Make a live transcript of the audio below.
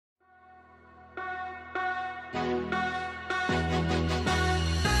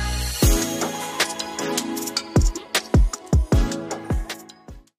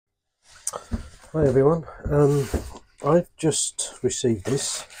Hi everyone, I've just received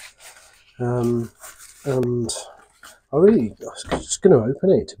this and I was just going to open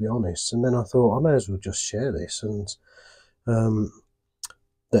it, to be honest, and then I thought I may as well just share this and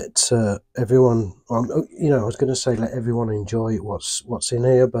that everyone, I was going to say let everyone enjoy what's in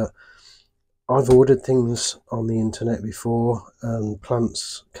here, but I've ordered things on the internet before and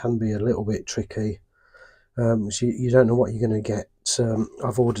plants can be a little bit tricky. So you don't know what you're going to get.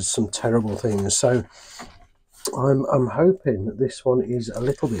 I've ordered some terrible things, so I'm hoping that this one is a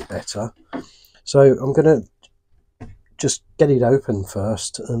little bit better. So I'm going to just get it open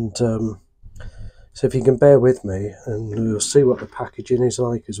first, and so if you can bear with me, and we'll see what the packaging is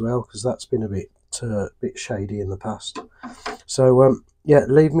like as well, because that's been a bit shady in the past. So yeah,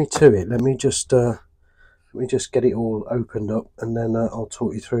 leave me to it. Let me just get it all opened up, and then I'll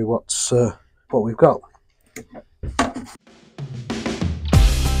talk you through what we've got.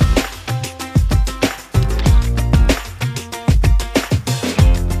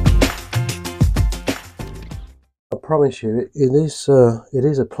 I promise you, it is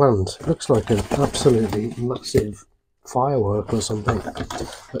a plant. It looks like an absolutely massive firework or something,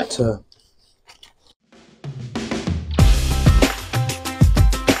 but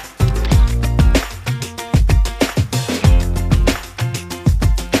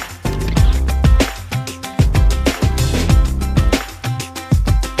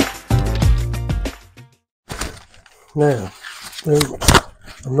now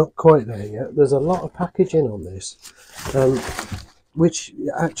I'm not quite there yet. There's a lot of packaging on this, which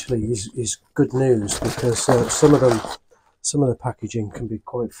actually is good news, because some of the packaging can be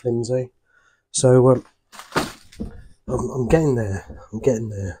quite flimsy. So I'm getting there. I'm getting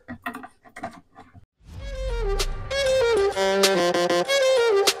there.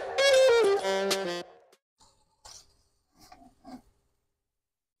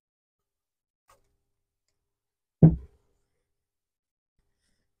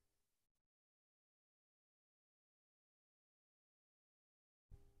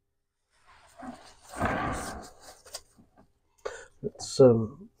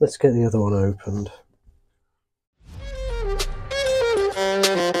 Let's get the other one opened.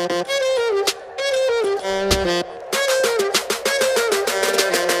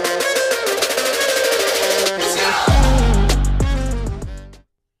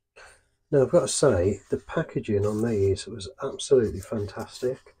 Now I've got to say, the packaging on these was absolutely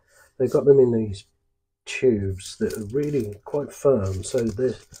fantastic. They've got them in these tubes that are really quite firm, so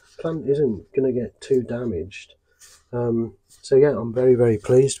the plant isn't going to get too damaged. So yeah, I'm very, very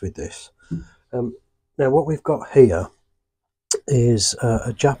pleased with this. Now what we've got here is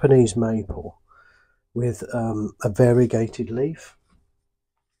a Japanese maple with a variegated leaf.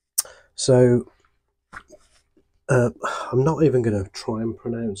 So I'm not even going to try and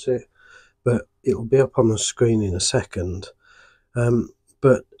pronounce it, but it will be up on the screen in a second.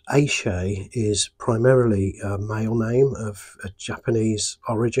 But Aishe is primarily a male name of a Japanese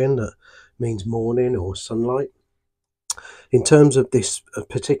origin that means morning or sunlight. In terms of this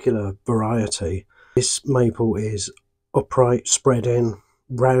particular variety, this maple is upright, spreading,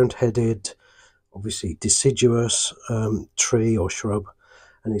 round-headed, obviously deciduous tree or shrub,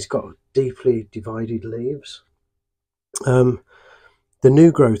 and it's got deeply divided leaves. The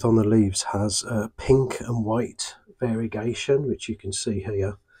new growth on the leaves has pink and white variegation, which you can see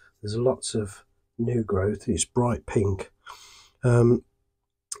here. There's lots of new growth. It's bright pink, and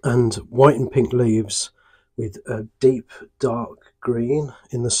white and pink leaves with a deep dark green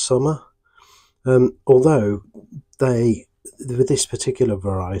in the summer. Although with this particular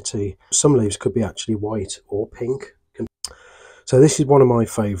variety, some leaves could be actually white or pink. So this is one of my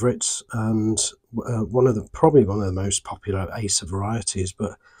favourites, and probably one of the most popular Acer varieties,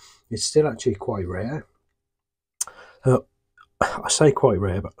 but it's still actually quite rare. I say quite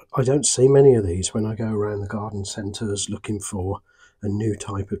rare, but I don't see many of these when I go around the garden centres looking for a new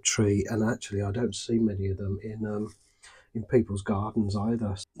type of tree, and actually I don't see many of them in people's gardens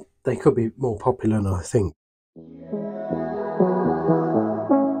either. They could be more popular than I think.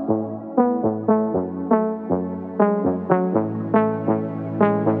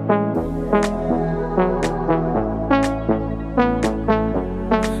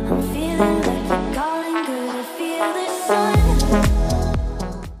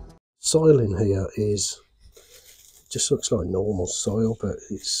 Soil in here just looks like normal soil, but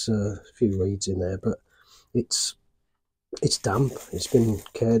it's a few weeds in there, but it's damp. It's been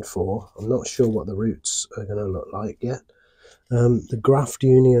cared for. I'm not sure what the roots are going to look like yet. The graft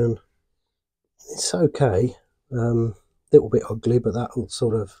union, it's okay. Little bit ugly, but that will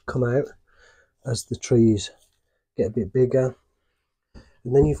sort of come out as the trees get a bit bigger.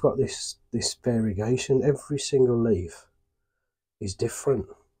 And then you've got this variegation. Every single leaf is different.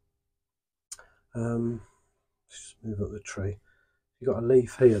 Just move up the tree. You've got a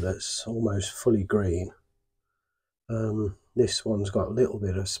leaf here that's almost fully green. This one's got a little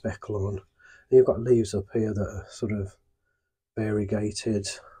bit of speckle on. And you've got leaves up here that are sort of variegated.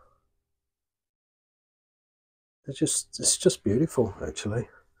 It's just beautiful, actually.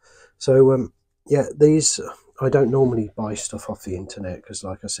 So yeah, these, I don't normally buy stuff off the internet because,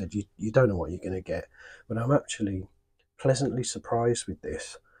 like I said, you don't know what you're going to get. But I'm actually pleasantly surprised with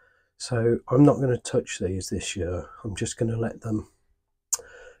this. So I'm not going to touch these this year. I'm just going to let them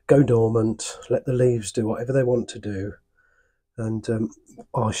go dormant, let the leaves do whatever they want to do. And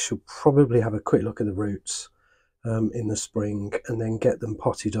I should probably have a quick look at the roots in the spring, and then get them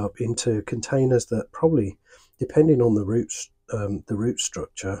potted up into containers that probably, depending on the root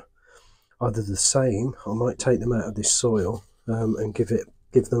structure, either the same. I might take them out of this soil and give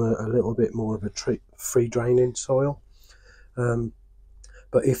them a little bit more of a free draining soil.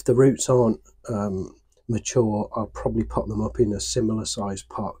 But if the roots aren't mature, I'll probably pot them up in a similar sized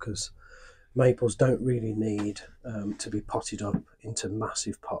pot, because maples don't really need to be potted up into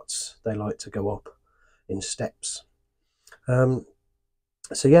massive pots. They like to go up in steps.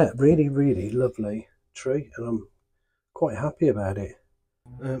 So yeah, really, really lovely tree, and I'm quite happy about it.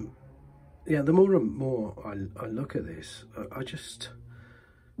 Yeah, the more and more I look at this,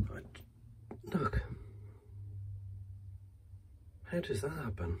 look. How does that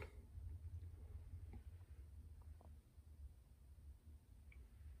happen?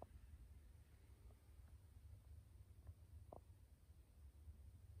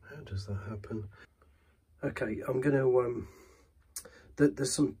 How does that happen? Okay, I'm going to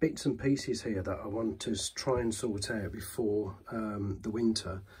there's some bits and pieces here that I want to try and sort out before the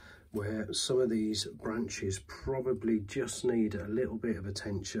winter, where some of these branches probably just need a little bit of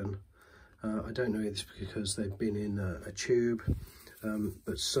attention. I don't know if it's because they've been in a tube,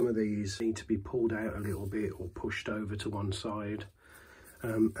 but some of these need to be pulled out a little bit or pushed over to one side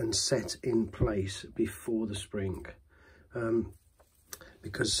and set in place before the spring,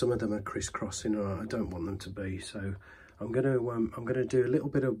 because some of them are crisscrossing and I don't want them to be. So I'm going to do a little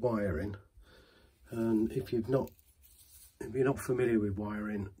bit of wiring, and if you're not familiar with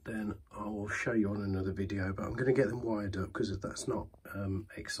wiring, then I will show you on another video, but I'm going to get them wired up because that's not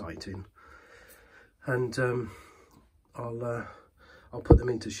exciting. And I'll put them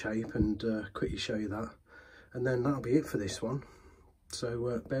into shape and quickly show you that, and then that'll be it for this one.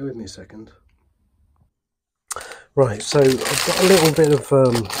 So bear with me a second. Right, so I've got a little bit of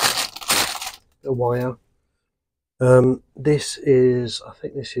a wire. This is, I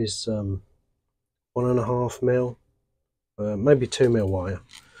think this is 1.5 mil, maybe 2 mil wire.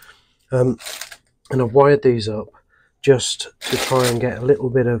 And I've wired these up just to try and get a little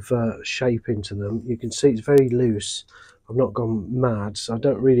bit of shape into them. You can see it's very loose. I've not gone mad, so I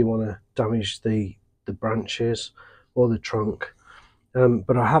don't really want to damage the branches or the trunk.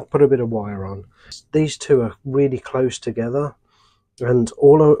 But I have put a bit of wire on. These two are really close together, and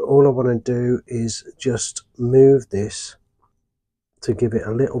all I want to do is just move this to give it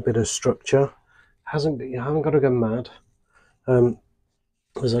a little bit of structure. You haven't got to go mad.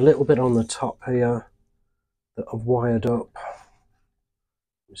 There's a little bit on the top here that I've wired up.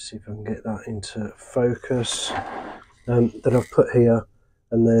 Let's see if I can get that into focus. That I've put here,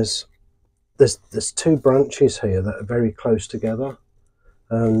 and there's 2 branches here that are very close together,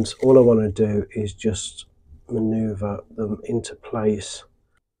 and all I want to do is just maneuver them into place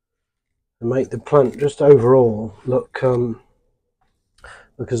and make the plant just overall look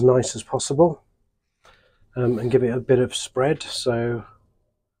as nice as possible, and give it a bit of spread. So,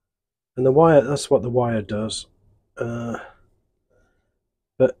 and the wire, that's what the wire does.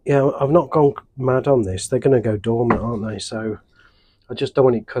 But yeah, I've not gone mad on this. They're going to go dormant, aren't they? So I just don't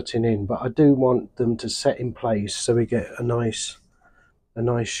want it cutting in, but I do want them to set in place so we get a nice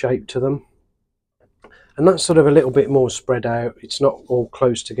shape to them. And that's sort of a little bit more spread out. It's not all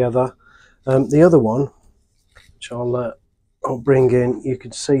close together. The other one, which I'll bring in, you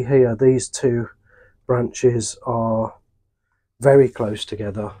can see here, these 2 branches are very close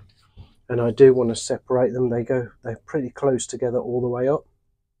together, and I do want to separate them. They're pretty close together all the way up.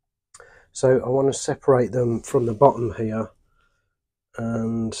 So I want to separate them from the bottom here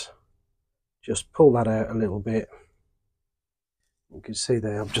and just pull that out a little bit. You can see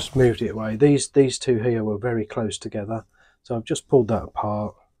there, I've just moved it away. These 2 here were very close together, so I've just pulled that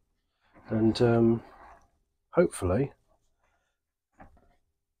apart, and hopefully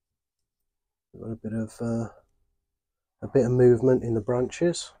got a bit of movement in the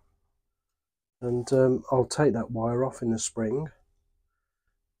branches. And I'll take that wire off in the spring,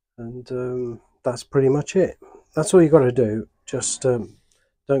 And that's pretty much it. That's all you got to do. Just don't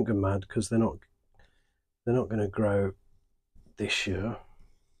go mad, because they're not going to grow this year,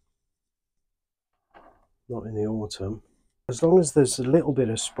 not in the autumn. As long as there's a little bit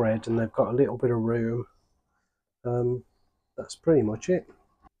of spread and they've got a little bit of room, that's pretty much it.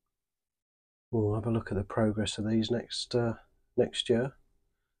 We'll have a look at the progress of these next year.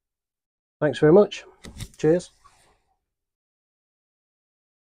 Thanks very much. Cheers.